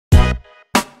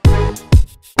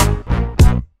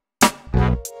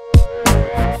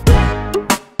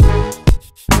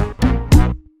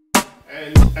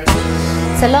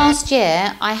So last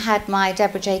year I had my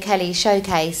Deborah Jay Kelly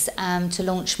showcase to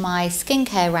launch my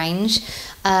skincare range,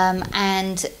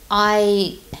 and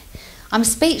I'm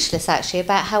speechless actually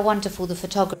about how wonderful the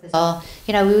photographers are.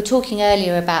 You know, we were talking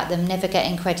earlier about them never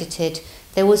getting credited.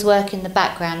 They always work in the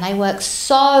background. They work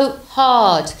so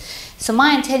hard. So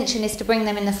my intention is to bring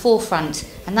them in the forefront,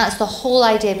 and that's the whole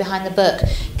idea behind the book.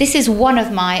 This is one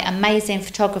of my amazing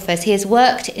photographers. He has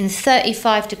worked in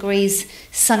 35 degrees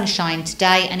sunshine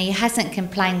today, and he hasn't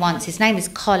complained once. His name is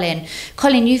Colin.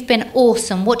 Colin, you've been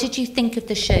awesome. What did you think of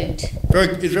the shoot?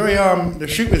 The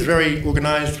shoot was very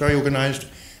organised,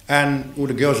 and all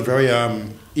the girls are very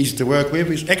easy to work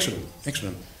with. It's excellent,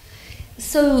 excellent.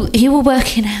 So you were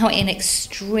working out in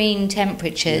extreme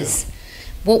temperatures.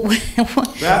 Yeah.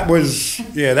 That was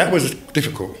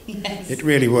difficult. Yes. It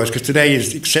really was, because today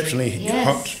is exceptionally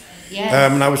hot. Yes.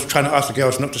 And I was trying to ask the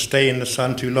girls not to stay in the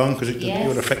sun too long because it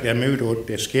would affect their mood or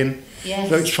their skin. Yes.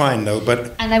 So it's fine though.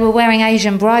 And they were wearing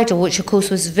Asian bridal, which of course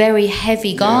was very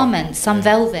heavy garments, some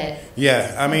velvet.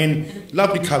 Yeah, I mean,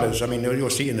 lovely colours. I mean,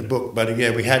 you'll see it in the book, but yeah,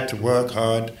 we had to work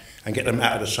hard and get them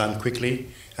out of the sun quickly.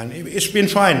 And it's been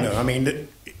fine though. I mean,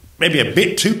 maybe a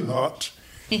bit too hot.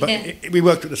 But we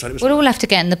worked with the sun. We'll all have to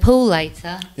get in the pool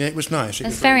later. Yeah, it was nice.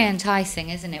 It's very enticing,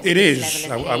 isn't it? It is.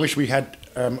 I wish we had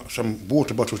some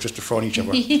water bottles just to throw on each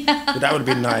other. Yeah. But that would have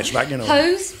been nice. Like, you know.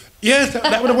 Hose? Yes,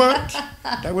 that would have worked.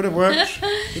 That would have worked.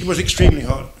 It was extremely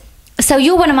hot. So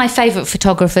you're one of my favourite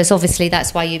photographers. Obviously,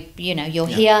 that's why you're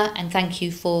here, and thank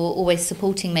you for always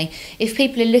supporting me. If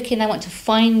people are looking, they want to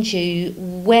find you,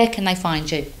 where can they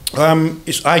find you?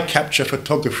 It's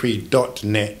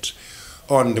icapturephotography.net.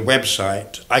 on the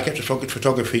website,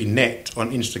 icapturephotography.net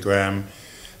on Instagram,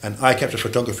 and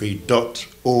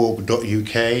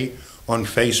icapturephotography.org.uk on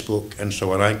Facebook and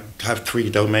so on. I have 3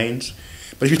 domains.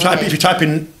 But if you type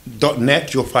in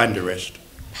 .net, you'll find the rest.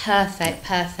 Perfect,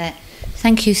 perfect.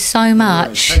 Thank you so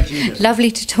much. Thank you.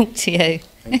 Lovely to talk to you.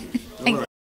 Thank you.